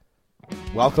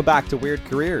Welcome back to Weird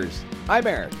Careers. I'm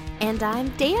Eric. And I'm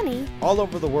Danny. All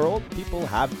over the world, people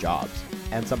have jobs.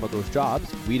 And some of those jobs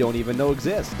we don't even know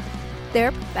exist. There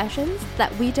are professions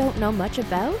that we don't know much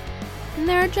about. And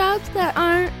there are jobs that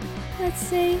aren't, let's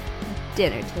say,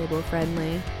 dinner table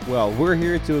friendly. Well, we're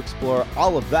here to explore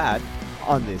all of that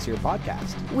on this here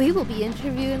podcast. We will be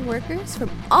interviewing workers from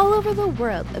all over the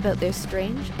world about their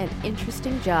strange and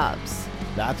interesting jobs.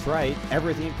 That's right,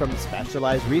 everything from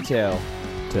specialized retail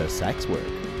to sex work.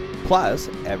 Plus,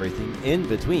 everything in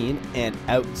between and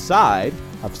outside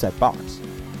of said box.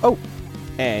 Oh,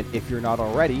 and if you're not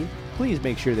already, please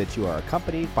make sure that you are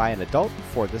accompanied by an adult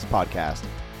for this podcast.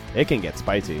 It can get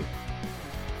spicy.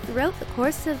 Throughout the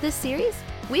course of this series,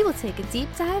 we will take a deep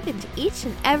dive into each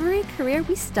and every career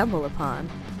we stumble upon.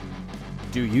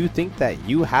 Do you think that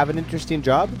you have an interesting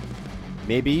job?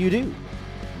 Maybe you do.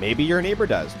 Maybe your neighbor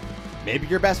does. Maybe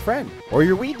your best friend or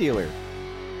your weed dealer.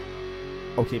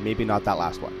 Okay, maybe not that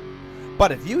last one.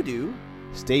 But if you do,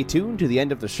 stay tuned to the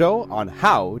end of the show on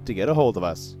how to get a hold of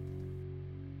us.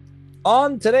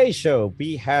 On today's show,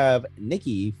 we have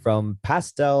Nikki from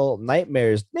Pastel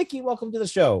Nightmares. Nikki, welcome to the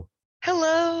show.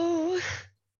 Hello.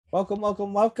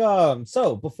 Welcome.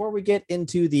 So before we get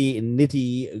into the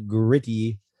nitty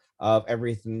gritty of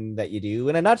everything that you do,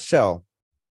 in a nutshell,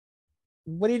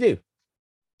 what do you do?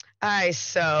 I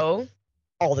sew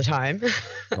all the time.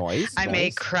 Nice. I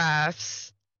make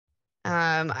crafts.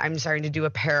 I'm starting to do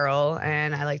apparel,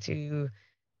 and I like to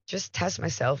just test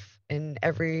myself in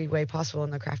every way possible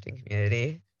in the crafting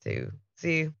community to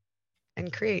see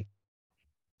and create.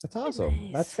 That's awesome.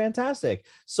 Nice. That's fantastic.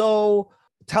 So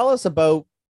tell us about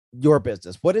your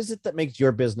business. What is it that makes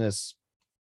your business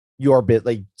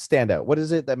stand out? What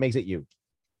is it that makes it you?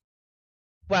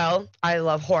 Well, I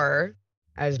love horror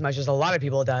as much as a lot of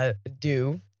people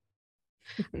do.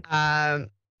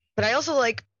 But I also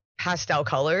like pastel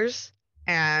colors,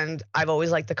 and I've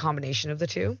always liked the combination of the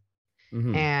two.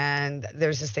 Mhm. And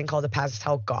there's this thing called the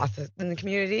pastel goth in the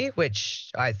community, which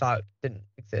I thought didn't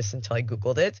exist until I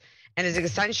Googled it. And it's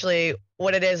essentially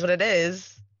what it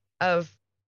is of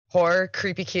horror,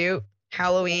 creepy cute,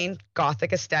 Halloween,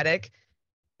 gothic aesthetic,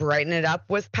 brighten it up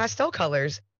with pastel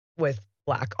colors with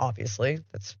black, obviously.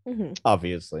 That's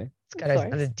Obviously. it's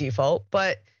kind of a default.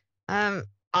 But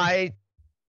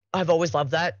I've always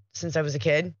loved that since I was a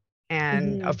kid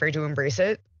and afraid to embrace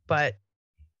it. But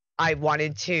I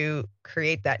wanted to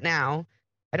create that now.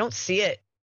 I don't see it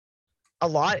a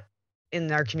lot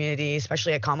in our community,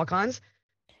 especially at Comic-Cons.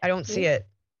 I don't see it.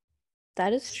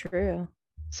 That is true.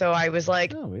 So I was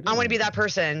like, No, we I want to don't. be that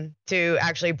person to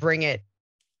actually bring it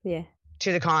Yeah.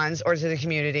 to the cons or to the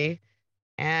community.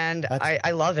 And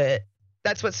I love it.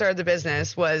 That's what started the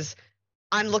business was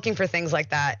I'm looking for things like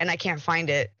that and I can't find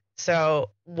it. So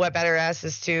what better else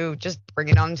is to just bring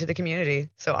it on to the community.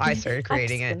 So I started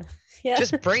creating it. Yeah.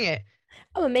 Just bring it.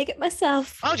 I'm gonna make it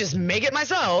myself. I'll just make it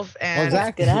myself. And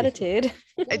Exactly. Good attitude.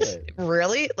 it's Good.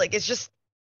 really like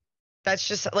that's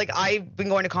just like I've been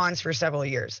going to cons for several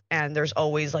years and there's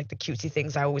always like the cutesy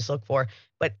things I always look for.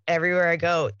 But everywhere I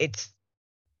go, it's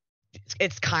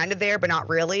kind of there, but not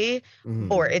really,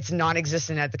 Mhm. or it's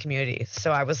non-existent at the community.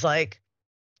 So I was like,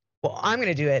 well, I'm going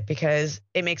to do it because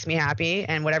it makes me happy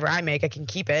and whatever I make, I can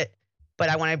keep it, but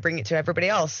I want to bring it to everybody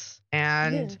else.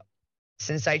 And Yeah.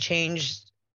 since I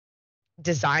changed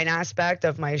design aspect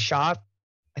of my shop,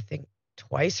 I think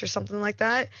twice or something like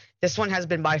that, this one has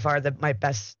been by far my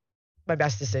best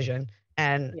decision.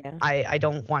 And Yeah. I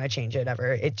don't want to change it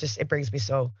ever. It brings me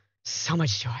so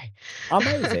much joy.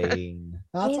 Amazing.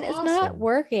 I mean, it's not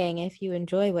working if you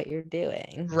enjoy what you're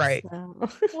doing. Right. So.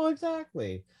 Well,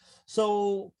 exactly.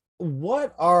 So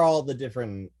what are all the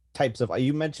different types of,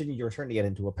 you mentioned you're trying to get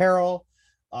into apparel.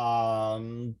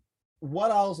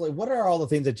 What else? Like, what are all the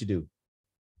things that you do?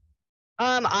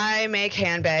 I make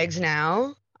handbags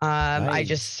now. I Nice.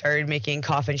 just started making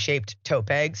coffin-shaped tote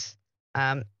bags.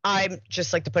 I'm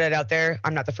just like to put it out there.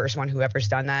 I'm not the first one who ever's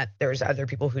done that. There's other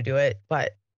people who do it,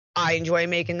 but I enjoy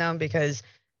making them because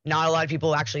not a lot of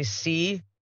people actually see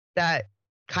that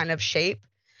kind of shape.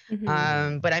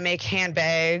 Mhm. But I make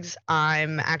handbags.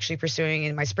 I'm actually pursuing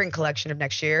in my spring collection of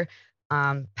next year,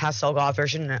 pastel goth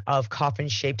version of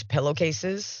coffin-shaped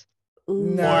pillowcases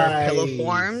Ooh. or pillow Nice.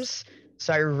 forms.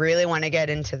 So I really want to get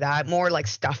into that. More like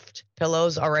stuffed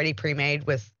pillows already pre-made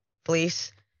with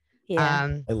fleece.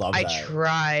 Yeah. I love I that.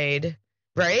 tried,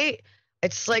 right?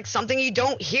 It's like something you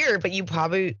don't hear, but you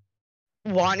probably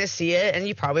want to see it and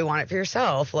you probably want it for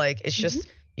yourself. Like it's just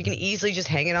you can easily just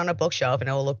hang it on a bookshelf and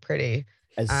it will look pretty.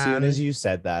 As soon as you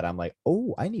said that, I'm like,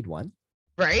 oh, I need one.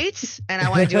 Right? And I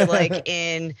want to do it like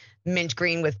in mint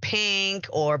green with pink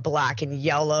or black and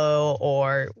yellow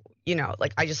or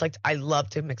like I love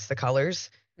to mix the colors.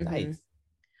 Nice.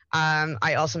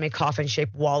 I also make coffin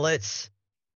shaped wallets.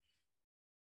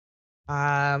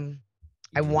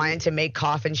 I wanted to make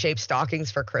coffin shaped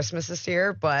stockings for Christmas this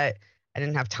year, but I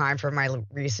didn't have time for my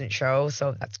recent show,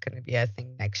 so that's going to be a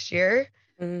thing next year.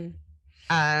 Mm.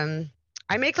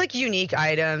 I make like unique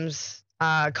items,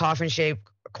 coffin shaped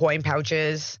coin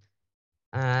pouches.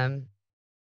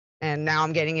 And now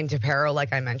I'm getting into apparel,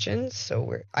 like I mentioned.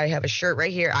 So I have a shirt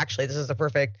right here. Actually, this is the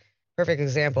perfect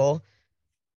example.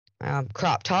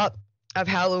 Crop top of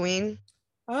Halloween,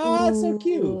 Oh, that's so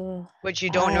cute. Ooh, which you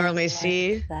don't I normally like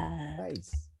see. that.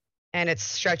 Nice. And it's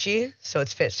stretchy, so it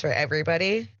fits for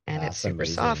everybody, and it's That's super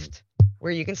amazing. soft,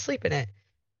 where you can sleep in it.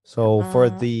 So for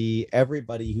Uh, the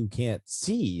everybody who can't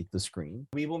see the screen,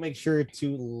 we will make sure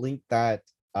to link that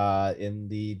in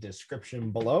the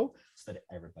description below so that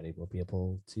everybody will be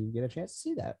able to get a chance to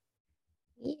see that.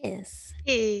 Yes.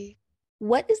 Hey.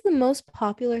 What is the most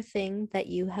popular thing that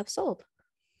you have sold?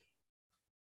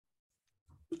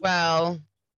 Well,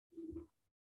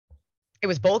 it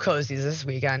was bowl cozies this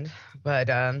weekend, but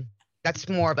that's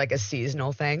more of like a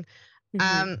seasonal thing.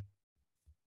 Mhm.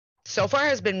 So far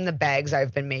has been the bags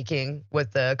I've been making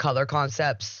with the color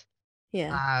concepts.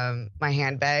 Yeah. My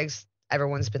handbags,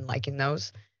 everyone's been liking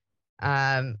those.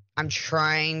 I'm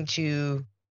trying to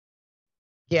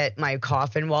get my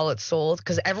coffin wallet sold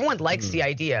because everyone likes the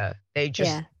idea. They just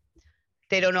Yeah.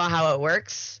 they don't know how it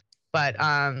works. But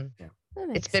That it's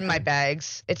makes been my sense.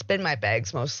 bags. It's been my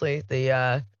bags mostly.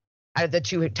 Out of the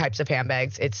two types of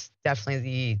handbags, it's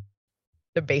definitely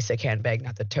the basic handbag,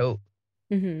 not the tote.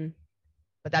 Mhm.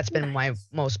 But that's been my Nice.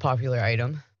 most popular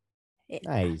item. Yeah.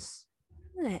 Nice.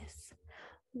 Nice.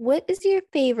 What is your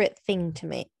favorite thing to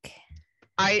make?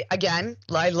 I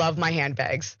love my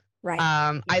handbags. Right.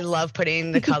 I Yes. love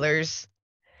putting the colors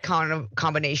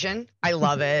combination. I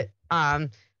love it.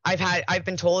 I've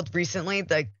been told recently,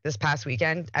 like this past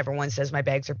weekend, everyone says my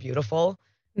bags are beautiful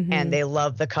Mhm. and they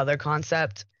love the color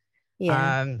concept.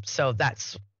 Yeah. So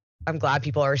I'm glad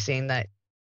people are seeing that.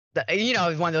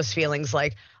 One of those feelings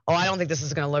like, oh, I don't think this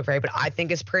is gonna look right, but I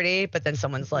think it's pretty. But then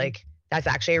someone's Mhm. like, that's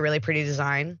actually a really pretty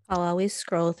design, I'll always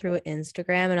scroll through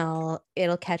Instagram and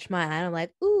it'll catch my eye. And I'm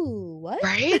like, ooh, what?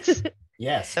 right?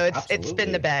 Yes. So it's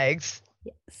been the bags,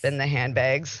 Yes. been the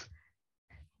handbags.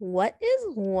 What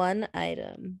is one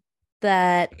item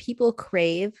that people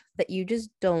crave that you just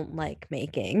don't like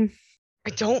making?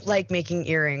 I don't like making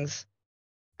earrings.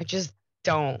 I just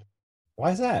don't.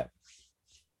 Why is that?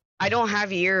 I don't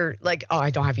have I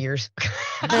don't have ears.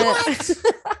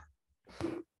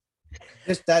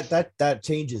 Just that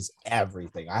changes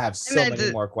everything. I have so meant many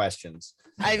to- more questions.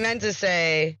 I meant to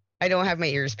say I don't have my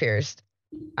ears pierced.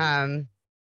 I'm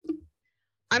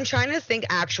trying to think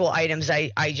actual items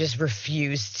I just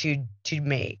refuse to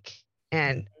make.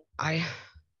 And You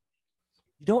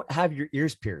don't have your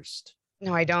ears pierced.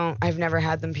 no, I don't. I've never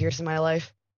had them pierced in my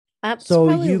life. That's So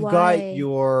probably you've got why-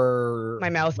 your My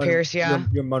mouth pierced, yeah.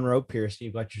 Your Monroe pierced.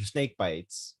 You've got your snake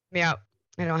bites. Yeah.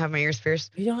 I don't have my ears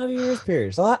pierced. You don't have your ears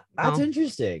pierced. Oh, that's No.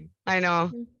 interesting. I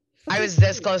know. Mm. I was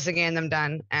this close to getting them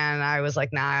done, and I was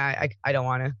like, nah, I don't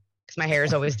want to, because my hair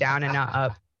is always down and not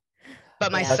up.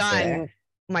 But my Yeah, That's son,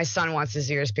 fair. wants his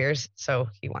ears pierced, so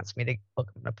he wants me to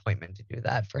book an appointment to do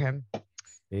that for him.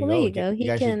 Well, there you go. He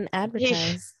guys should- can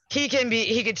advertise. He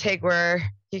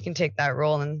can take that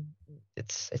role, and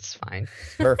it's fine.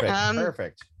 Perfect. Um,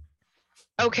 Perfect.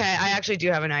 Okay, I actually do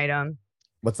have an item.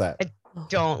 What's that?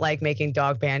 Don't like making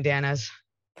dog bandanas.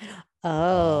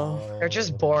 Oh, They're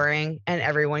just boring, and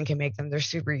everyone can make them. They're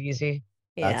super easy.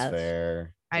 That's yeah.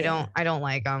 fair. I don't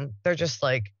like them. They're just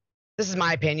like, this is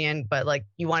my opinion, but like,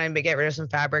 you want to get rid of some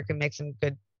fabric and make some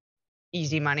good,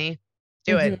 easy money,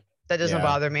 do it. That doesn't Yeah.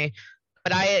 bother me.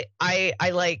 But I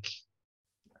like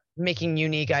making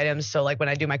unique items. So like when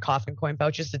I do my coffin coin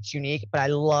pouches, it's unique, but I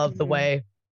love the Mhm. way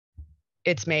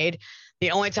it's made.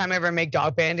 The only time I ever make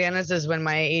dog bandanas is when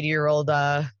my 80-year-old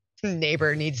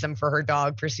neighbor needs them for her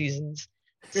dog for seasons.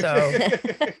 So There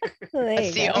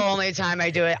that's you the go. only time I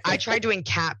do it. I tried doing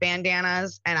cat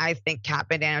bandanas, and I think cat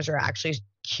bandanas are actually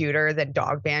cuter than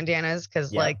dog bandanas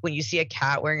because, Yeah. like, when you see a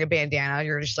cat wearing a bandana,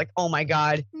 you're just like, oh my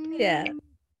God, Yeah.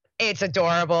 it's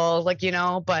adorable. Like,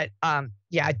 but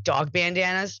yeah, dog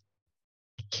bandanas,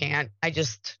 I can't. I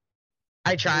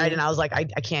tried Yeah. and I was like, I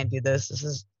can't do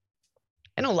this.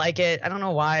 I don't like it. I don't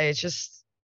know why. It's just,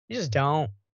 you just don't.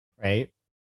 Right.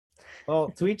 Well,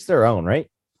 to each their own, right?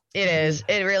 It is.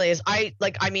 It really is.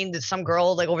 Some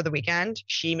girl like over the weekend,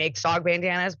 she makes dog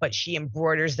bandanas, but she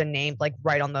embroiders the name like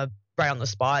right on the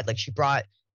spot. Like she brought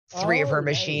three of her Oh,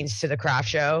 machines nice. to the craft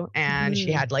show, and she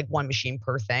Mhm. had like one machine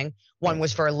per thing. One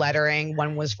was for lettering,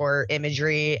 one was for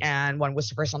imagery, and one was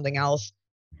for something else.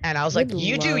 And I was like, Would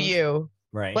you do love- you.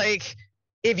 Right. Like,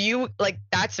 if you like,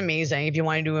 that's amazing. If you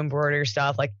want to do embroidery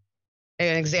stuff, like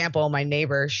an example, my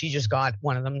neighbor, she just got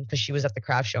one of them because she was at the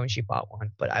craft show and she bought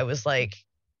one. But I was like,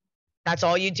 that's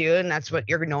all you do and that's what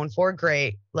you're known for.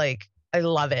 Great. Like, I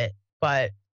love it,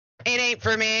 but it ain't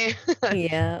for me.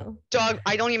 Yeah. Dog,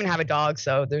 I don't even have a dog,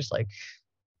 so there's like,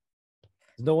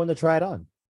 There's no one to try it on.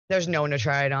 there's no one to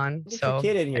try it on. Get So your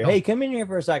kid in I here. don't- Hey, come in here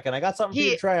for a second. I got something for you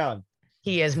He- to try on.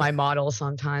 he is my model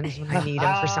sometimes when I need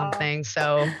him for something.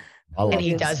 So, I love and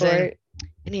he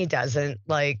it. doesn't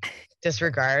like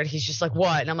disregard. He's just like,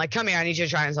 what? And I'm like, come here, I need you to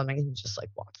try on something. And he just like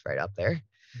walks right up there.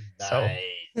 So,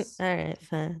 Nice. All right,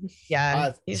 fine.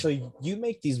 yeah. he's- So you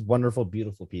make these wonderful,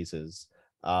 beautiful pieces.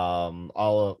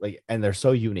 All like, and they're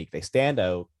so unique. They stand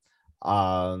out.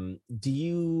 Do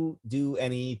you do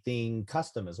anything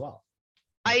custom as well?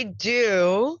 I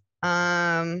do.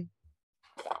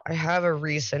 I have a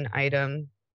recent item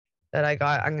that I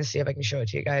got. I'm gonna see if I can show it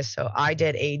to you guys. So I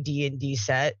did a D&D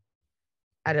set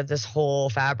out of this whole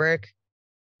fabric,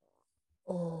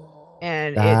 Oh.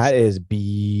 and That it's is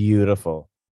beautiful.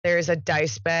 there's a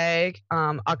dice bag,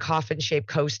 a coffin-shaped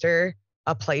coaster,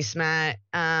 a placemat,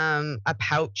 a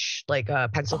pouch, like a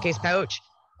pencil case pouch.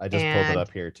 I just pulled it And-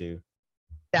 up here too.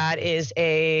 That is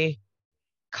a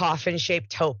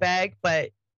coffin-shaped tote bag,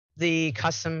 but the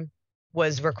custom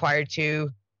was required to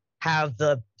have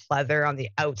the pleather on the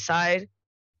outside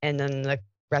and then the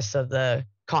rest of the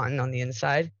cotton on the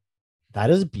inside. That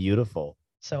is beautiful.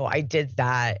 So I did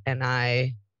that and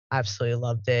I absolutely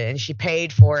loved it. And she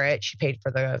paid for it. She paid for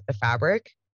the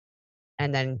fabric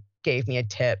and then gave me a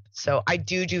tip. So I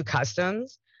do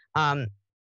customs.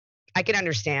 I can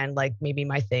understand like maybe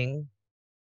my thing,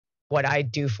 what I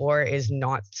do for is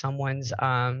not someone's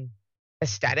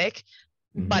aesthetic.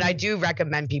 But I do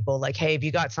recommend people like, hey, if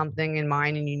you got something in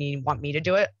mind and you want me to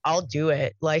do it, I'll do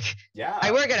it. Like Yeah.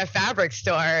 I work at a fabric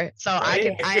store, so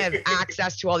Right. I have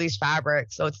access to all these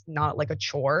fabrics, so it's not like a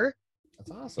chore.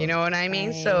 That's awesome. You know what I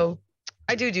mean? Right. So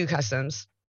I do customs.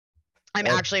 I'm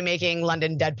Oh. actually making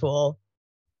London Deadpool.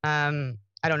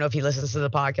 I don't know if he listens to the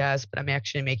podcast, but I'm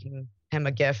actually making him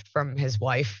a gift from his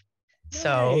wife.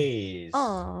 So Nice.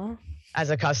 Aw. as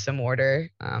a custom order.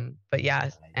 But yeah,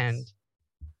 and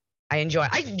I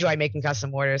enjoy making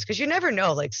custom orders because you never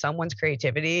know, like someone's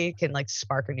creativity can like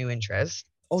spark a new interest.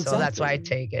 Oh, So that's why I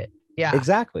exactly. take it. Yeah.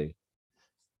 Exactly.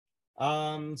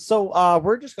 So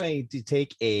we're just going to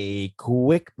take a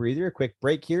quick breather, a quick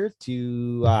break here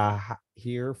to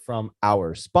hear from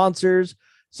our sponsors.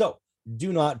 So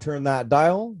do not turn that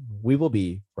dial. We will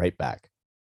be right back.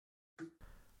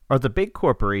 Are the big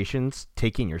corporations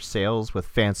taking your sales with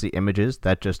fancy images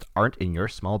that just aren't in your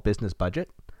small business budget?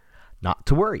 Not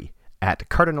to worry. At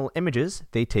Cardinal Images,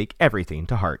 they take everything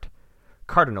to heart.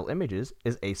 Cardinal Images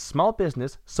is a small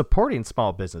business supporting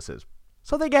small businesses,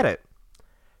 so they get it.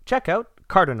 Check out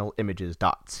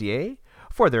cardinalimages.ca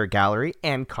for their gallery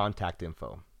and contact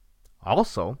info.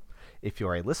 Also, if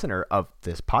you're a listener of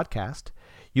this podcast,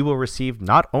 you will receive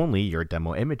not only your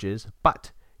demo images,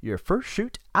 but your first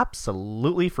shoot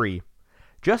absolutely free.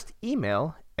 Just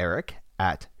email Eric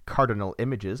at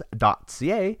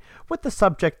cardinalimages.ca with the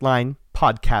subject line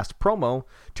podcast promo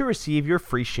to receive your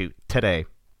free shoot today.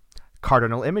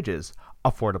 Cardinal Images,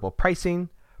 affordable pricing,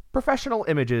 professional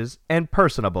images, and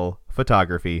personable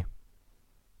photography.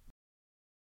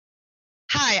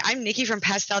 Hi, I'm Nikki from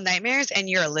Pastel Nightmares, and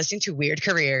you're listening to Weird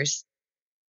Careers.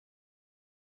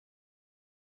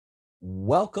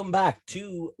 Welcome back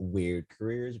to Weird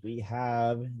Careers. We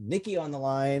have Nikki on the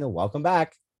line. Welcome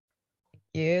back.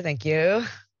 Thank you. Of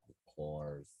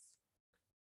course.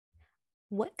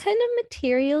 What kind of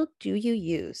material do you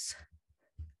use?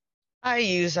 I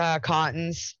use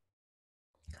cottons,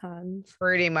 Cons.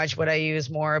 pretty much what I use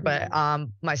more, but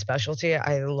my specialty,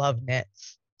 I love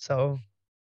knits. So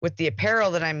with the apparel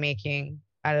that I'm making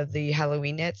out of the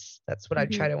Halloween knits, that's what I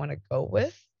try to want to go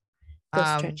with.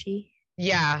 Feel stretchy.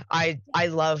 Yeah, I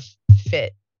love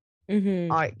fit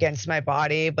Mm-hmm. against my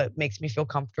body, but makes me feel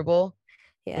comfortable,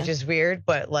 Yeah. which is weird.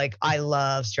 But like, I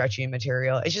love stretchy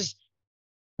material. It's just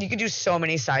you can do so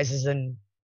many sizes in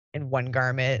one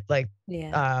garment. Like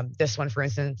Yeah. this one, for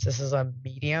instance, this is a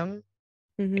medium.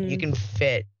 And you can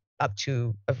fit up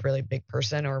to a really big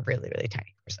person or a really really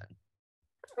tiny person.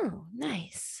 Oh,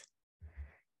 nice.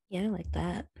 Yeah, I like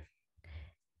that.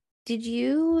 Did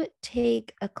you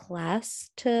take a class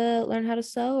to learn how to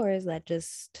sew, or is that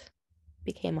just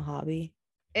became a hobby?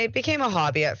 It became a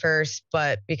hobby at first,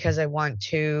 but because I want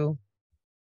to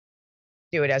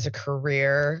do it as a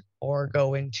career, or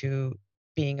go into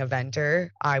being a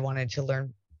vendor, I wanted to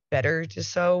learn better to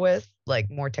sew with, like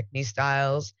more technique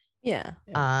styles, Yeah.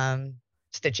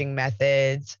 stitching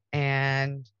methods,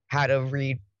 and how to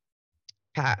read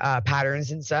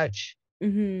patterns and such.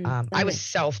 That I was makes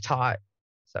sense. self-taught,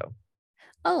 so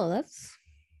Oh, that's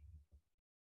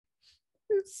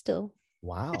still.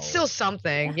 Wow. it's still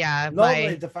something. Yeah, no,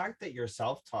 my the fact that you're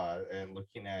self-taught and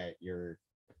looking at your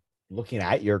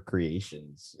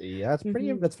creations, yeah, that's pretty.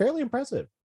 Mhm. That's fairly impressive.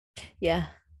 Yeah.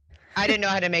 I didn't know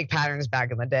how to make patterns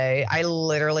back in the day. I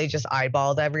literally just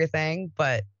eyeballed everything,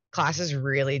 but classes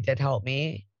really did help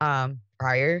me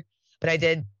prior. But I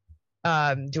did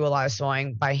do a lot of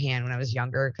sewing by hand when I was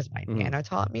younger because my Mhm. nana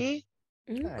taught me.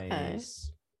 Okay.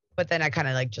 Nice. But then I kind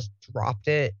of like just dropped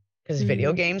it because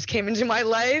video Mhm. games came into my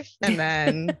life, and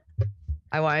then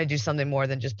I wanted to do something more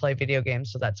than just play video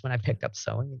games. So that's when I picked up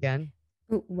sewing again.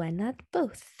 Ooh, why not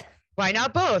both? Why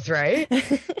not both, right?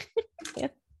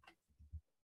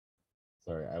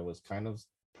 Sorry, I was kind of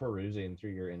perusing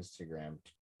through your Instagram,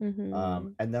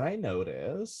 Mhm. and then I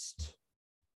noticed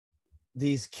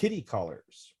these kitty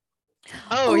collars.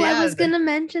 Oh, I yeah. was gonna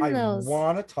mention I those.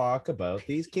 want to talk about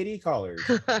these kitty collars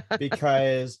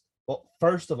because, well,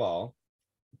 first of all,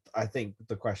 I think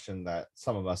the question that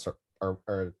some of us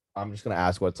are I'm just going to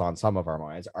ask what's on some of our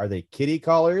minds: are they kitty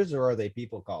collars or are they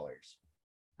people collars?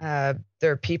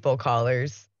 They're people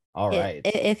collars. All right.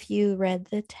 If you read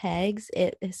the tags,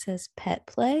 it says pet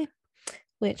play,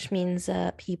 which means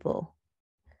people.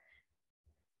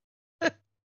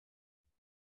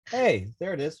 Hey,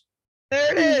 there it is.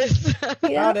 There it is.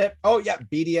 Yeah. Got it. Oh yeah,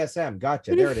 BDSM.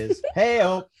 Gotcha. There it is. Hey,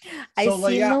 oh. I So,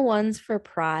 like, seen yeah. the ones for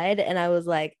Pride, and I was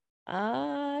like,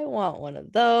 I want one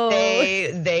of those.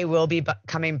 They will be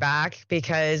coming back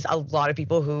because a lot of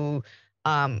people who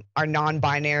are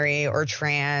non-binary or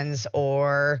trans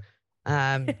or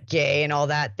gay and all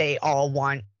that, they all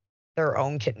want their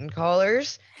own kitten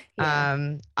collars.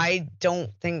 Yeah. I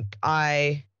don't think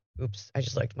oops, I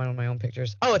just liked one of my own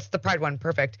pictures. Oh, it's the Pride one.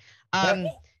 Perfect. Nice.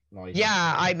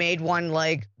 Yeah, I made one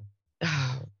like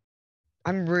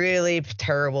I'm really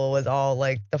terrible with all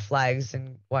like the flags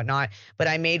and whatnot, but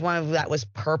I made one that was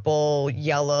purple,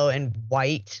 yellow, and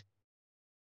white.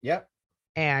 Yep.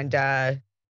 And I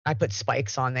put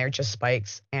spikes on there, just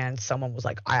spikes. And someone was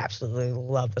like, I absolutely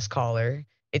love this collar.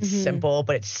 It's Mhm. simple,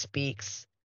 but it speaks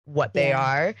what they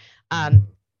Yeah. are.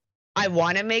 I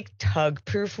want to make tug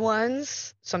proof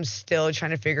ones. So I'm still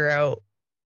trying to figure out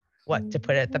what to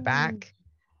put at the back.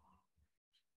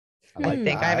 I like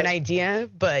think I have an that. idea,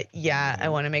 but yeah, I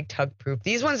Mhm. want to make tug proof.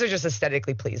 These ones are just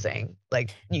aesthetically pleasing.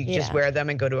 Like you just Yeah. wear them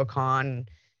and go to a con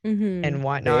Mhm. and They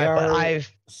whatnot. But are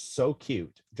so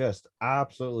cute, just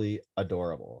absolutely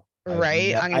adorable. I'm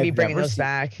gonna be bringing those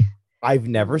back. I've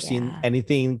never seen Yeah.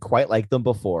 anything quite like them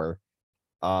before.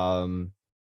 And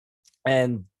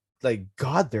like,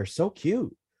 God, they're so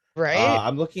cute. Right?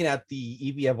 I'm looking at the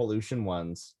Eevee Evolution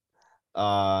ones.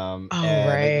 Oh, And like,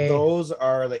 right. those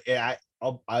are like, I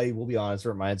will be honest, it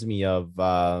reminds me of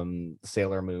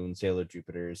Sailor Moon, Sailor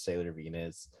Jupiter, Sailor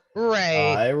Venus.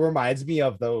 Right. It reminds me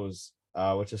of those,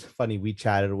 which is funny. We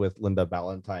chatted with Linda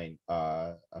Valentine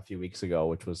a few weeks ago,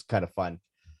 which was kind of fun.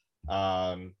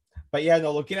 But yeah,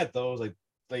 no, looking at those,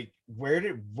 like where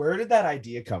did that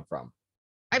idea come from?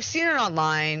 I've seen it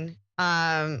online.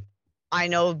 I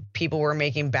know people were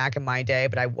making back in my day,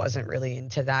 but I wasn't really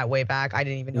into that way back. I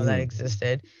didn't even know that Mhm.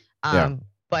 existed. Yeah.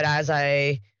 But as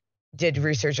I did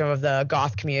research of the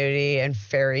goth community and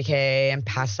fairy K and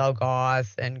pastel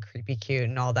goth and creepy cute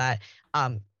and all that,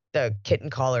 the kitten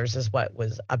collars is what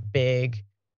was a big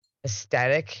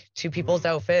aesthetic to people's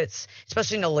outfits,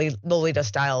 especially in the Lolita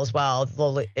style as well.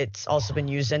 It's also been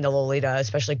used in the Lolita,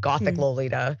 especially gothic Mhm.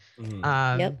 Lolita.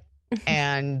 Yep.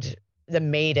 And the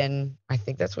maiden, I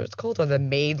think that's what it's called, or the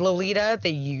maid Lolita, they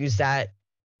use that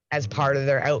as part of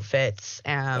their outfits.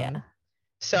 Yeah.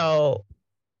 So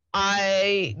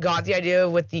I got the idea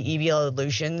with the Eevee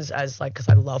Illusions as like, because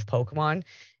I love Pokemon,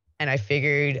 and I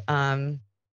figured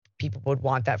people would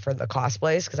want that for the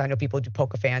cosplays because I know people do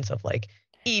Poke fans of like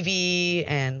Eevee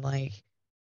and like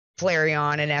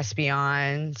Flareon and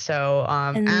Espeon. So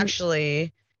And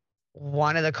actually,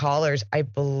 one of the collars, I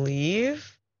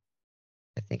believe,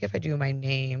 I think if I do my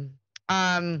name,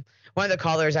 one of the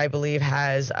collars I believe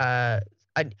has a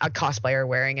cosplayer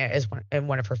wearing it as in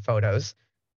one of her photos,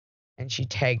 and she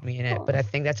tagged me in it. But I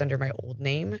think that's under my old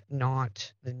name,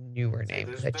 not the newer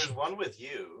name. There's one with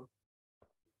you.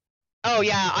 Oh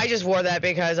yeah, I just wore that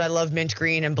because I love mint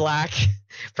green and black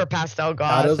for pastel That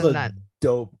goth is and a that.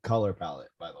 dope color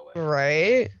palette, by the way.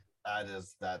 Right? That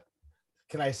is that.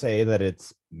 Can I say that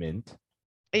it's mint?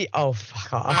 Oh,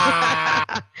 fuck off.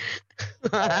 Ah.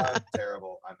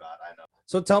 Terrible. I'm not. I know.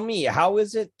 So tell me, how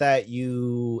is it that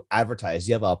you advertise?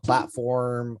 You have a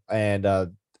platform, and I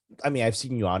mean, I've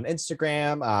seen you on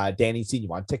Instagram. Danny's seen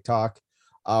you on TikTok.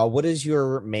 What is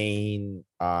your main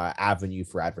avenue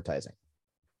for advertising?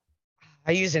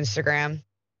 I use Instagram.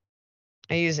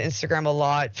 I use Instagram a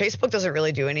lot. Facebook doesn't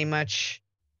really do any much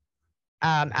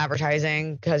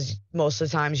advertising because most of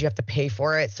the times you have to pay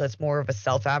for it. So it's more of a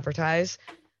self-advertise.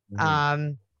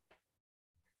 Mhm.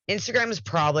 Instagram is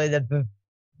probably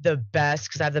the best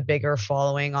because I have the bigger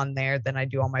following on there than I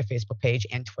do on my Facebook page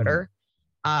and Twitter.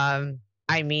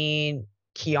 I mean,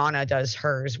 Kiana does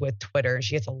hers with Twitter, and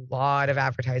she gets a lot of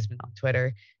advertisement on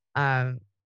Twitter.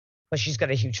 But she's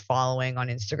got a huge following on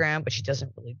Instagram, but she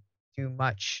doesn't really do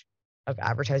much of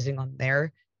advertising on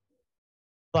there.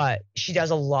 But she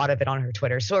does a lot of it on her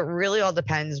Twitter. So it really all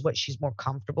depends what she's more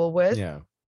comfortable with. Yeah.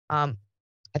 I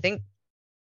think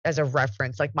as a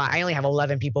reference, like I only have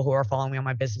 11 people who are following me on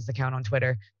my business account on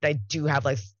Twitter, but I do have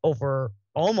like over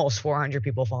almost 400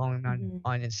 people following me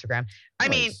on Instagram. I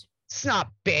mean, Nice. it's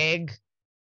not big,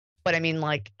 but I mean,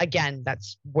 like, again,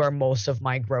 that's where most of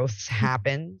my growth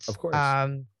happens. Of course.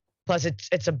 Plus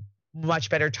it's a much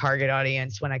better target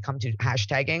audience when I come to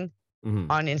hashtagging Mhm.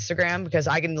 on Instagram because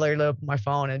I can literally open my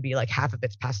phone and be like, half of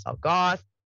it's pastel goth,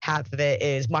 half of it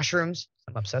is mushrooms.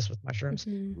 I'm obsessed with mushrooms.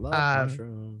 Love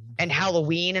mushrooms. And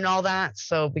Halloween and all that.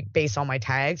 So based on my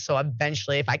tags. So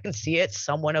eventually, if I can see it,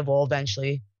 someone will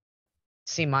eventually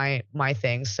see my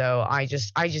thing. So I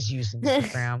just use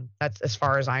Instagram. That's as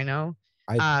far as I know.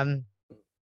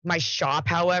 My shop,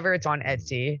 however, it's on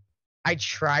Etsy. I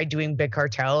tried doing Big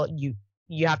Cartel.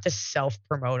 You have to self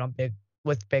promote on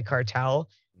Big Cartel,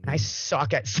 and I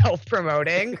suck at self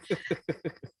promoting.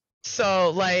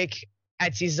 So like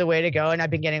Etsy's the way to go, and I've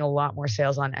been getting a lot more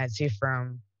sales on Etsy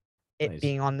from it Nice.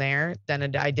 being on there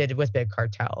than I did with Big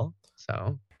Cartel.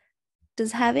 So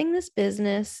Does having this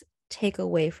business take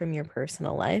away from your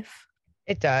personal life?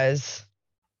 it does.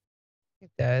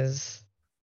 It does.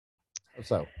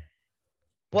 So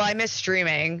Well, I miss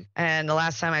streaming, and the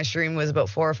last time I streamed was about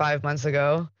 4 or 5 months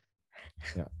ago.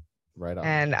 right on.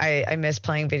 And I miss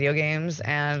playing video games,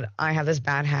 and I have this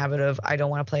bad habit of I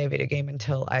don't want to play a video game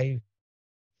until I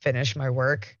finish my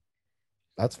work,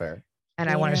 That's fair. and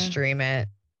I want to Yeah. stream it.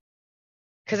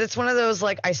 Because it's one of those,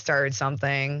 like, I started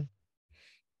something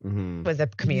Mhm. with the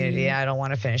community. I don't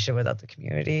want to finish it without the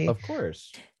community. Of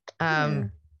course. Yeah.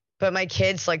 But my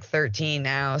kid's like 13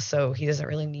 now, so he doesn't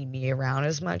really need me around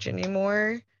as much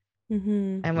anymore.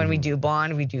 Mm-hmm. And when we Mhm. do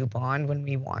bond when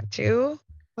we want to.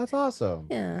 That's awesome.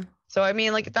 Yeah. So I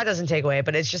mean, like, that doesn't take away,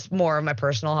 but it's just more of my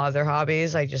personal other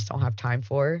hobbies I just don't have time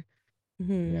for.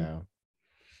 Mm-hmm. Yeah.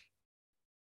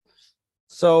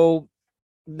 So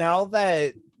now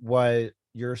that what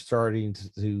you're starting to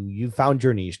do, you found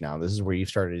your niche now. This is where you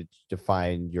started to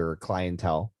find your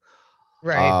clientele,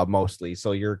 Right. mostly.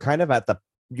 So you're kind of at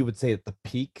you would say at the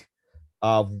peak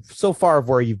of so far of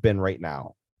where you've been right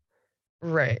now.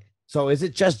 Right. So is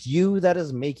it just you that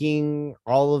is making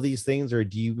all of these things, or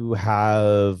do you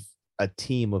have a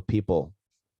team of people?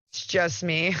 It's just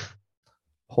me.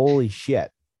 Holy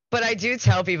shit. But I do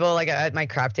tell people, like, at my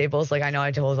crap tables, like, I know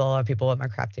I told a lot of people at my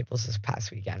crap tables this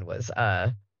past weekend was,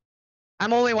 I'm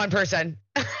only one person.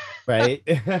 Right?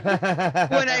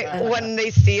 When they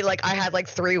see, like, I had like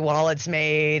 3 wallets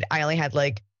made, I only had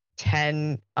like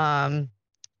 10 coin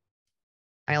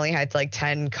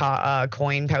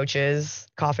pouches,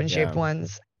 coffin shaped Yeah.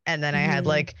 ones, and then I had Mhm.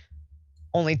 like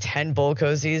only 10 bowl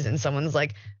cozies, and someone's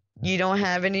like, you don't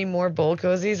have any more bowl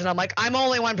cozies? And I'm like, I'm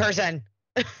only one person.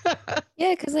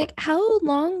 Yeah, because like how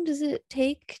long does it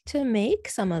take to make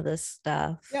some of this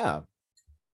stuff? Yeah.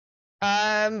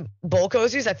 Bowl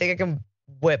cozies, I think I can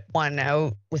whip one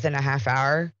out within a half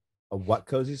hour. A what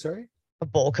cozy, sorry? A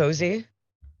bowl cozy.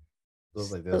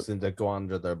 Those like those things that go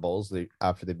under their bowls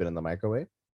after they've been in the microwave.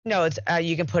 No, it's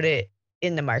you can put it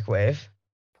in the microwave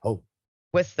Oh.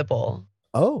 with the bowl.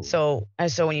 Oh. So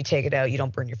when you take it out, you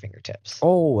don't burn your fingertips.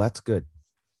 Oh, that's good.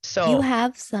 So You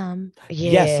have some.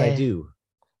 Yes, I yeah. do.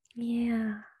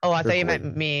 Yeah. Oh, I thought you Recording.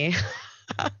 meant me.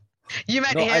 You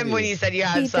meant No, I him when do. you said you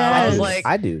had He some. I was does. like,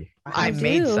 I do. I I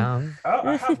made do. some. Oh,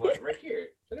 I have one right here.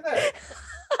 Look at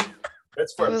that.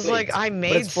 That's for I was like, I but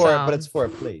made it's for some. but it's for a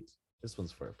plate. This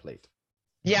one's for a plate.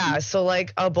 Yeah, so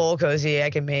like a bowl cozy I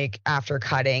can make after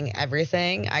cutting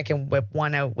everything. I can whip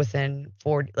one out within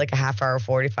like a half hour,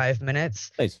 45 minutes.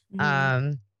 Nice.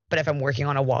 Mhm. But if I'm working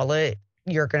on a wallet,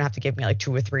 you're gonna have to give me like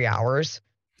 2 or 3 hours.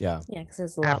 Yeah. Yeah, because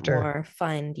there's a lot After- more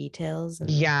fine details.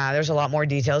 And Yeah, there's a lot more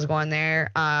details going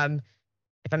there.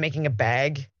 If I'm making a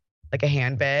bag, like a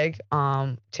handbag,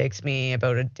 takes me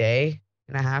about a day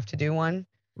and I have to do one,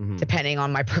 Mhm. depending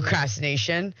on my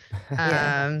procrastination.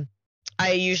 Yeah.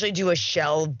 I usually do a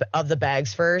shell of the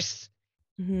bags first,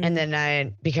 and Mhm.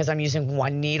 then because I'm using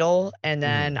one needle, and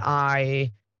then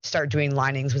I start doing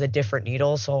linings with a different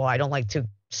needle. So I don't like to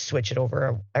switch it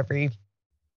over every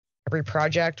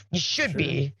project. You should Sure.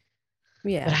 be,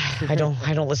 but Yeah. I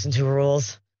don't listen to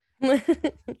rules.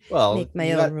 Well, Make my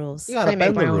you own got rules. you gotta I make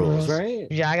bend my the own rules, rules. right?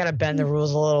 Yeah, I gotta bend the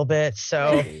rules a little bit.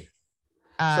 So, Hey.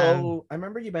 um, So I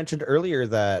remember you mentioned earlier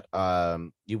that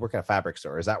you work at a fabric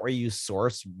store. Is that where you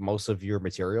source most of your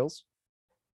materials?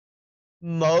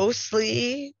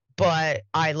 mostly, but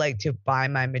I like to buy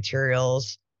my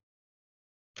materials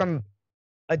from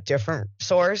a different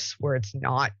source where it's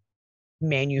not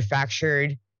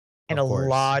manufactured in Of a course.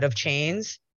 lot of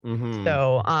chains. Mm-hmm.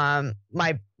 So,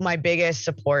 my biggest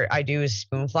support I do is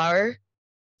Spoonflower.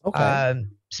 Okay.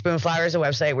 Spoonflower is a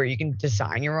website where you can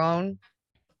design your own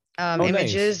Oh,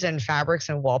 images nice. and fabrics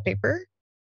and wallpaper.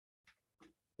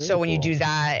 Very So when you cool. do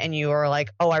that and you are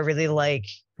like, oh, I really like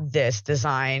this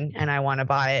design and I want to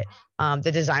buy it,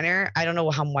 the designer, I don't know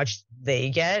how much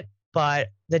they get, but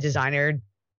the designer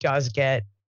does get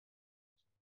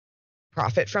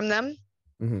profit from them.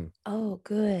 Mm-hmm. Oh,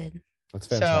 good. That's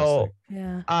So fantastic.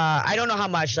 Yeah. I don't know how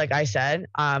much, like I said,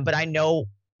 but I know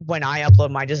when I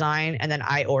upload my design and then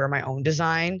I order my own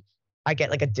design, I get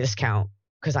like a discount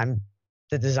because I'm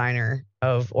the designer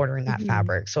of ordering that Mhm.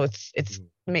 fabric. So it's Mhm.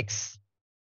 makes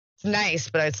it's nice,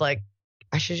 but it's like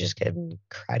I should just give them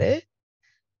credit.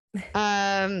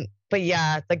 But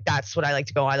yeah, like that's what I like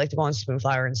to go. I like to go on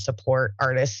Spoonflower and support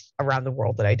artists around the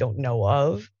world that I don't know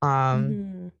of.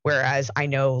 Mhm. Whereas I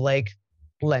know like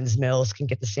Lens Mills can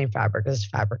get the same fabric as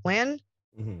Fabricland,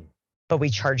 Mm-hmm. but we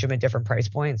charge them at different price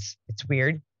points. It's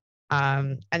weird.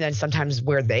 And then sometimes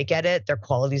where they get it, their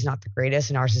quality is not the greatest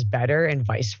and ours is better, and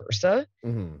vice versa.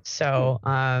 Mm-hmm. So,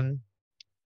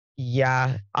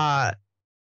 yeah, I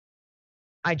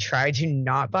try to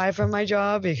not buy from my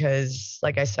job because,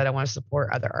 like I said, I want to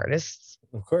support other artists,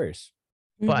 Of course.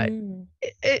 but Mhm.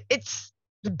 it's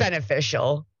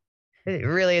beneficial. It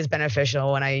really is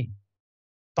beneficial when I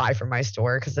buy from my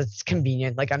store because it's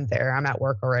convenient. Like I'm there, I'm at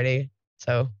work already.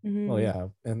 So Well, Mhm. yeah,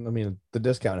 and I mean the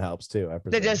discount helps too. I the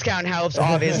presume. discount helps,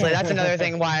 obviously. That's another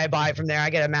thing why I buy from there. I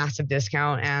get a massive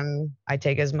discount and I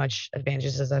take as much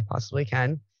advantages as I possibly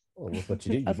can. Well, with what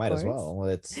you do, you Of might as course. well. Well,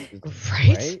 it's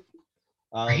Right? right.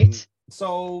 Right?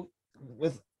 So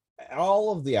with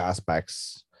all of the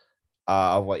aspects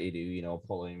of what you do,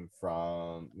 pulling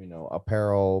from,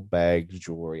 apparel, bags,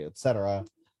 jewelry, etc.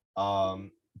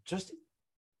 Just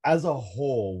as a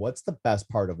whole, what's the best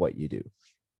part of what you do?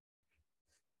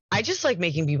 I just like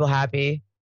making people happy.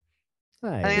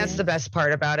 I think that's Yeah. the best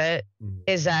part about it Mhm.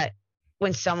 is that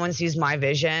when someone sees my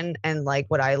vision and like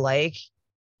what I like,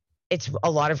 it's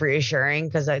a lot of reassuring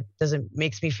because it doesn't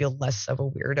makes me feel less of a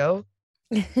weirdo.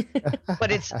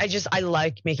 But I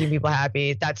like making people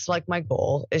happy. That's like my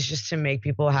goal is just to make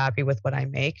people happy with what I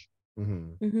make.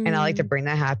 Mhm. And I like to Mhm. bring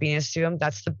that happiness to them.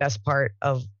 That's the best part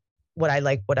of what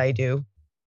I do.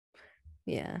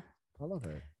 Yeah. I love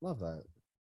it. Love that.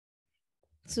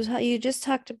 So you just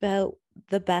talked about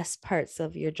the best parts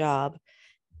of your job.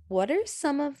 What are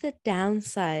some of the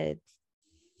downsides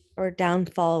or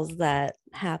downfalls that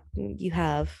happen you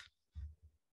have?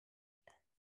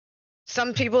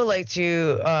 Some people like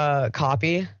to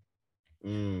copy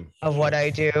of what I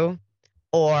Yes. do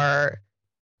or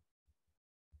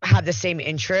have the same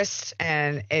interests,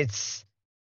 and it's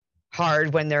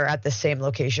hard when they're at the same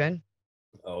location.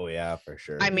 Oh yeah, for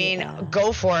sure. I mean, Yeah.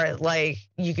 go for it. Like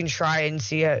you can try and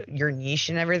see your niche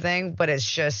and everything, but it's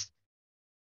just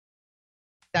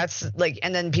that's like,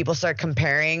 and then people start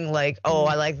comparing, like, oh,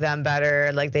 I like them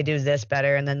better, like they do this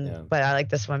better, and then Yeah. but I like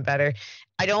this one better.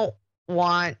 I don't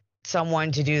want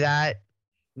someone to do that.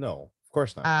 No, of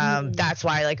course not. Mhm. That's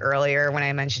why, like earlier when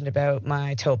I mentioned about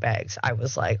my tote bags, I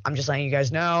was like, I'm just letting you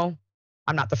guys know,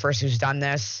 I'm not the first who's done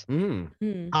this. Mm.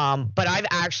 Mm. But I've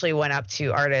actually went up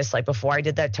to artists like before I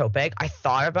did that tote bag. I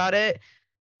thought about it,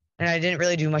 and I didn't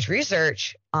really do much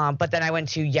research. But then I went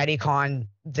to YetiCon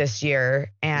this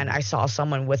year, and I saw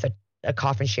someone with a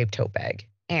coffin shaped tote bag,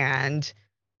 and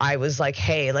I was like,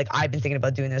 hey, like I've been thinking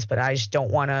about doing this, but I just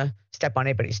don't want to step on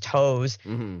anybody's toes.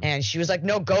 Mhm. And she was like,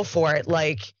 no, go for it.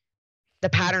 Like the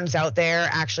pattern's out there.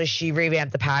 Actually, she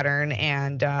revamped the pattern,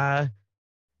 and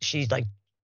she like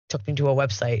took me to a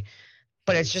website.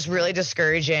 But it's just really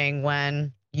discouraging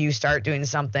when you start doing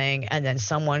something and then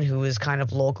someone who is kind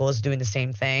of local is doing the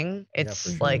same thing. It's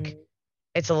sure. like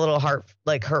it's a little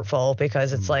hurtful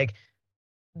because it's Mhm. like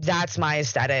that's my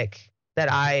aesthetic that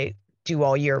I do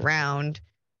all year round,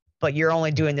 but you're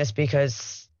only doing this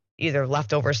because either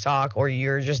leftover stock or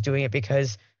you're just doing it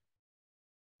because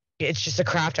it's just a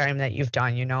craft item that you've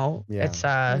done, you know? Yeah.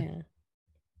 Yeah.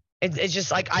 It's just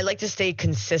like I like to stay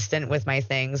consistent with my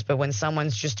things, but when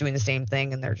someone's just doing the same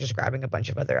thing and they're just grabbing a bunch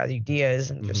of other ideas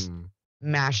and just Mhm.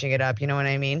 mashing it up, you know what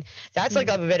I mean? That's like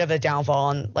a bit of a downfall,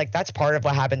 and like that's part of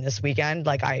what happened this weekend.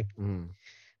 Like Mhm.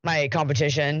 my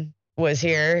competition was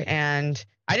here, and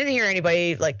I didn't hear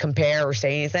anybody like compare or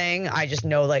say anything. I just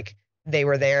know like they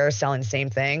were there selling the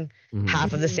same thing, Mhm.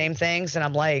 half of the Mhm. same things, and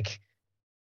I'm like,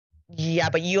 yeah,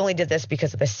 but you only did this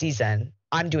because of the season.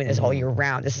 I'm doing this all Mhm. year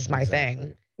round. This is my thing.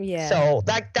 Exactly. Yeah. So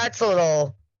that's a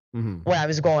little Mhm. what I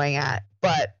was going at,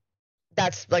 but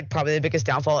that's like probably the biggest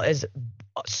downfall is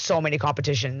so many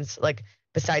competitions. Like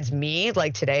besides me,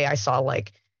 like today I saw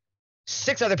like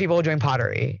 6 other people doing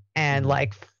pottery and Mhm.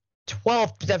 like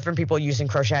 12 different people using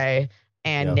crochet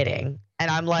and Yep. knitting. And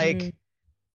I'm like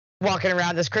walking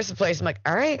around this Christmas place. I'm like,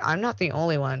 all right, I'm not the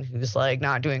only one who's like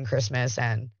not doing Christmas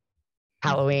and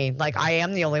Halloween. Like I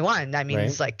am the only one. That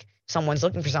means Right. like someone's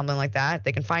looking for something like that.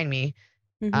 They can find me.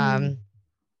 Mhm.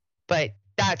 But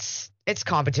it's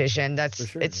competition. For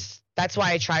sure. That's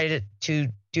why I tried to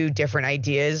do different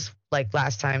ideas. Like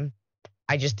last time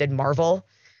I just did Marvel,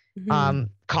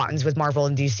 cottons with Marvel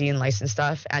and DC and licensed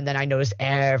stuff. And then I noticed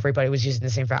everybody was using the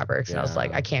same fabrics. And I was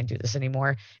like, Yeah. I can't do this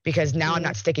anymore because now I'm Yeah.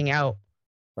 not sticking out.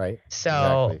 Right. So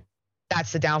Exactly.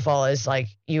 that's the downfall is like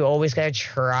you always gotta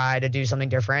try to do something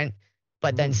different,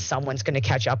 but then Mhm. someone's gonna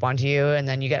catch up onto you and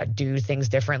then you gotta do things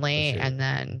differently. sure. And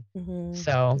then Mhm.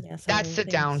 so Yeah, so that's many the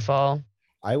things. downfall.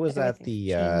 I was at Everything's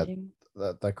the changing.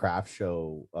 the craft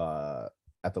show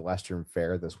at the Western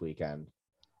Fair this weekend,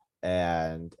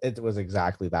 and it was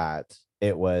exactly that.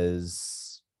 It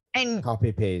was And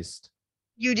copy paste.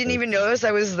 you didn't even notice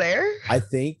I was there? I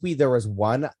think there was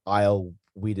one aisle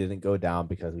we didn't go down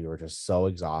because we were just so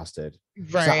exhausted.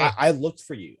 So Right. I looked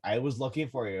for you. I was looking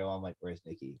for you. I'm like, where's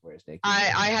Nikki? Where's Nikki?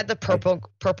 I had the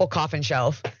purple coffin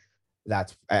shelf.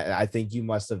 I think you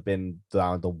must have been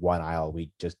down the one aisle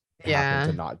we just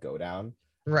happened to Yeah. not go down.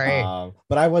 Right.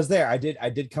 But I was there. I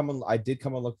did come and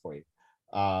look for you.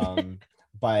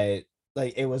 But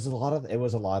like it was a lot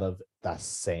of the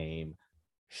same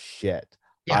shit.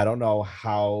 Yeah. I don't know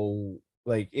how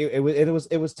like it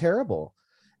was terrible.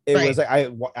 It was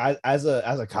Right. like as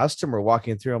a customer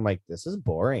walking through, I'm like, this is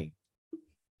boring.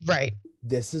 Right.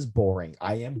 This is boring.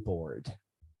 I am bored.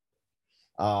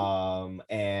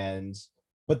 And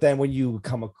but then when you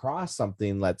come across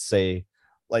something, let's say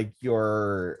like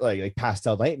your like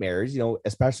pastel nightmares, you know,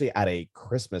 especially at a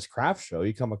Christmas craft show,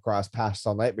 you come across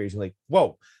pastel nightmares, you're like,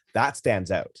 whoa, that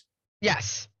stands out.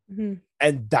 Yes. Mhm.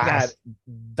 And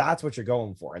that's what you're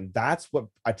going for, and that's what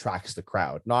attracts the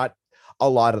crowd, not a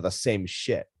lot of the same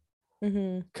shit.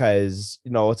 Mhm. Because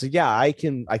you know, it's like, yeah, I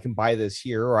can buy this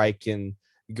here, or I can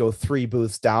go 3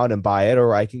 booths down and buy it,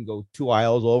 or I can go 2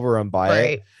 aisles over and buy it.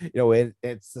 Right. You know,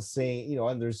 it's the same, you know,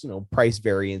 and there's, you know, price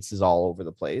variances all over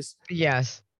the place.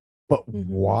 Yes. But Mhm.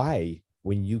 why,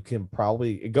 when you can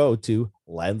probably go to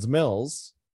Lens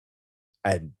Mills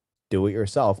and do it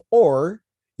yourself, or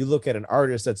you look at an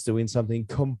artist that's doing something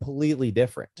completely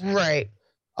different. Right.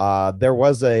 There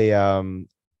was a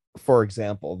for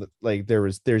example, like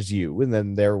there's you, and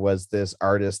then there was this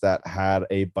artist that had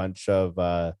a bunch of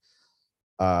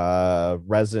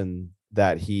resin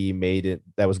that he made it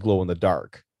that was glow in the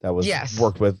dark, that was Yes.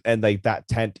 worked with, and like that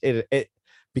tent, it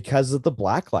because of the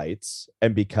black lights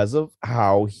and because of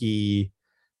how he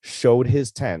showed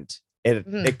his tent,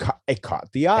 it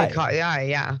caught the eye. It caught the eye,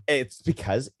 yeah. It's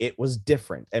because it was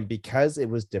different, and because it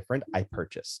was different, I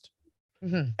purchased.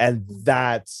 Mhm. And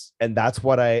that's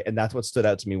what stood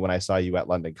out to me when I saw you at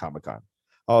London Comic Con.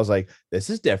 I was like, this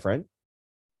is different.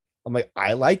 I'm like,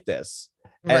 I like this.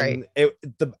 Right.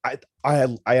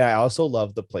 And I also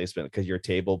love the placement because your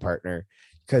table partner,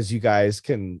 because you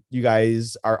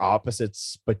guys are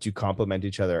opposites, but you complement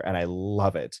each other, and I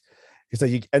love it. So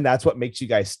and that's what makes you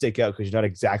guys stick out, because you're not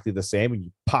exactly the same, and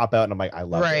you pop out, and I'm like, I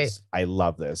love Right. this. I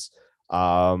love this.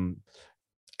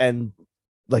 And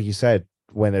like you said,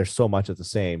 when there's so much of the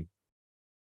same,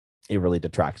 it really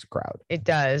detracts the crowd. It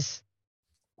does.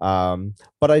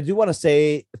 But I do want to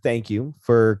say thank you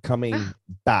for coming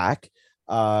back.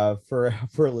 For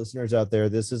listeners out there,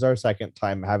 this is our second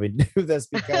time having to do this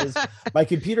because my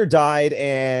computer died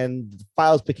and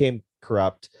files became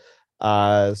corrupt.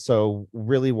 So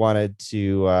really wanted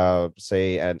to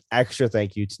say an extra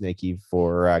thank you to Nikki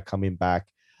for coming back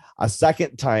a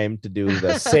second time to do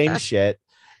the same shit.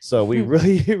 So we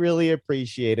really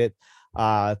appreciate it.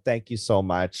 Thank you so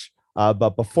much.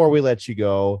 But before we let you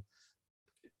go,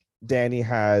 Danny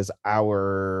has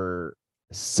our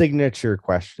signature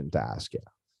question to ask you.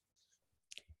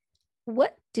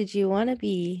 What did you want to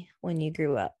be when you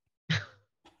grew up?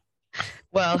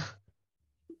 Well,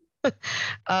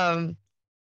 I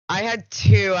had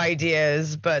two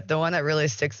ideas, but the one that really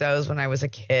sticks out is when I was a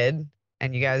kid,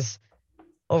 and you guys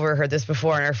overheard this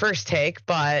before in our first take,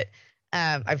 but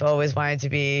I've always wanted to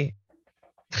be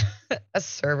a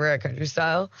server at Country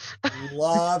Style,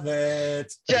 Love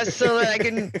it. just so that I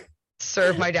can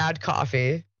serve my dad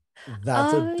coffee.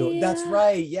 That's Oh, that's yeah.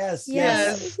 right. Yes, Yeah, Yes.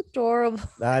 that was adorable.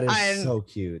 That is I'm- so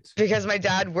cute. Because my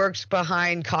dad worked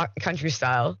behind Country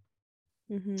Style.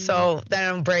 Mhm. So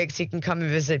then on breaks, he can come and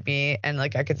visit me and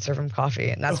like I could serve him coffee.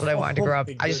 And that's what I wanted to grow up.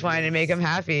 Oh my I just wanted to make him goodness.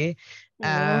 happy.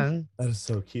 Aw. That is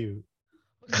so cute.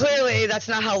 Clearly, that's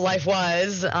not how life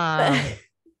was.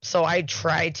 So I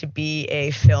tried to be a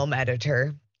film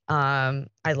editor.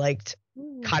 I liked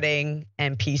Ooh. cutting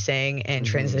and piecing and Mhm.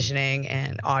 transitioning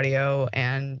and audio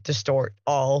and distort,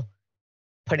 all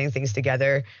putting things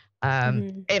together.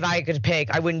 Mhm. If I could pick,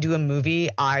 I wouldn't do a movie.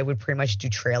 I would pretty much do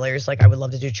trailers. Like I would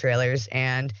love to do trailers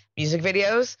and music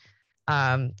videos.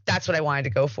 That's what I wanted to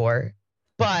go for.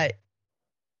 But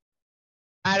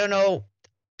I don't know,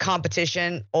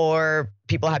 competition or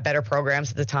people had better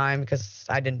programs at the time because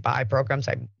I didn't buy programs.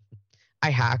 I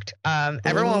hacked.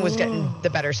 Everyone was getting the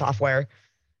better software.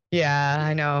 Yeah,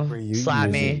 I know. Were you Slap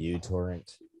using me.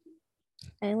 uTorrent?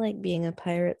 I like being a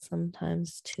pirate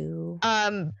sometimes too.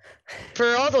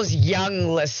 For all those young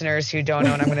listeners who don't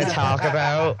know what I'm going to talk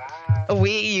about,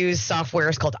 we use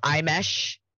softwares called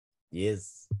iMesh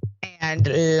Yes. and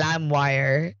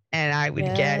LimeWire, and I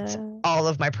would get Yeah. all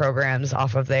of my programs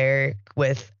off of there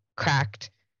with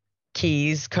cracked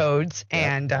keys, codes, Yep.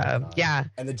 and God. yeah,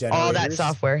 And the generators. all that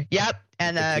software. Yep,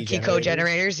 and The the key key code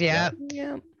generators? generators. Yep,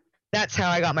 Yeah. that's how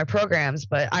I got my programs,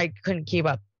 but I couldn't keep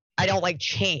up. I don't like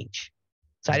change.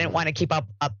 So I didn't want to keep up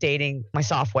updating my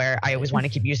software. I always want to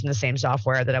keep using the same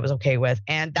software that I was okay with.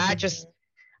 And that just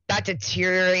that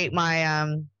deteriorate my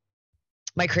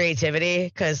my creativity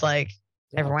because like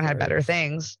Yeah, of everyone had better course.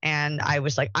 things. And I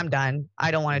was like, I'm done.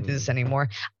 I don't want to do this anymore.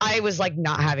 I was like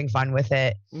not having fun with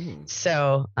it. Mhm.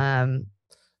 So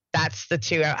that's the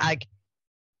two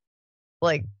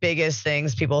like biggest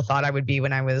things people thought I would be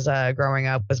when I was growing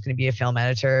up was going to be a film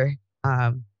editor,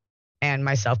 and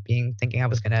myself thinking I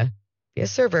was going to be a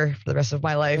server for the rest of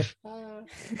my life.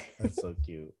 That's so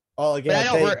cute. Oh, But again, I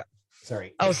don't.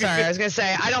 sorry. Oh, sorry. I was going to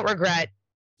say I don't regret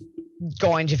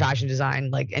going to fashion design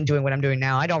like and doing what I'm doing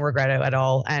now. I don't regret it at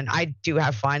all, and I do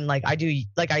have fun. Like I do,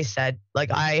 like I said,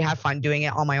 like I have fun doing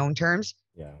it on my own terms.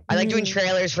 Yeah. I like doing Mhm.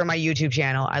 trailers for my YouTube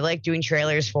channel. I like doing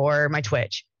trailers for my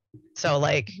Twitch. So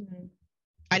like Mhm.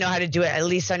 I know how to do it. At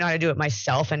least I know how to do it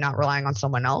myself and not relying on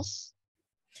someone else.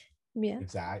 Yeah.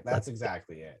 Exactly. That's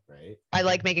exactly it, right? I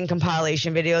like making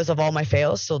compilation videos of all my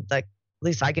fails, so like at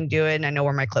least I can do it and I know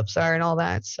where my clips are and all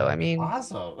that. So I mean,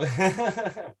 Awesome.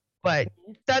 but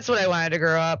that's what I wanted to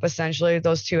grow up. Essentially,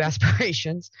 those two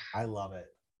aspirations. I love it.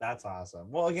 That's awesome.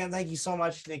 Well, again, thank you so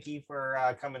much, Nikki, for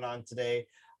coming on today.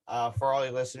 For all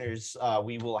your listeners,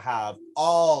 we will have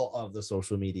all of the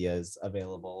social medias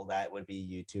available. That would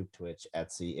be YouTube, Twitch,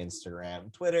 Etsy,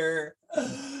 Instagram, Twitter,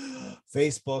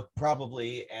 Facebook,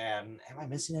 probably. And am I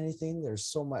missing anything? There's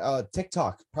so much.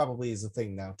 TikTok probably is a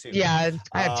thing now too. Yeah,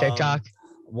 I have TikTok.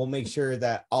 We'll make sure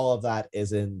that all of that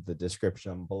is in the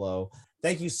description below.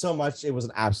 Thank you so much. It was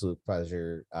an absolute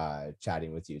pleasure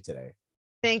chatting with you today.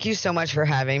 Thank you so much for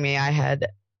having me. I had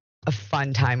a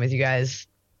fun time with you guys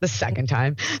the second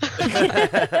time.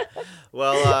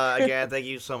 Well, again, thank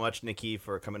you so much, Nikki,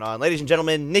 for coming on. Ladies and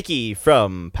gentlemen, Nikki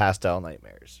from Pastel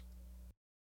Nightmares.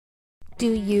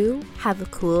 Do you have a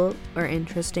cool or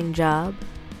interesting job?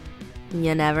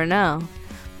 You never know.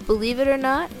 Believe it or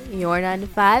not, your 9 to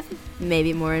 5 may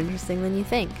be more interesting than you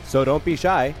think. So don't be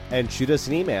shy and shoot us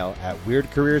an email at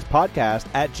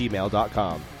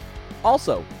weirdcareerspodcast@gmail.com.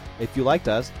 Also, if you liked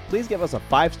us, please give us a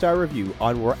 5-star review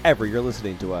on wherever you're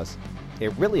listening to us.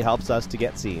 It really helps us to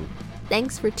get seen.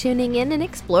 Thanks for tuning in and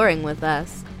exploring with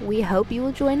us. We hope you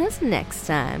will join us next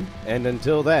time. And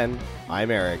until then, I'm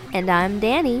Eric. And I'm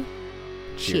Danny.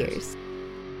 Cheers. Cheers.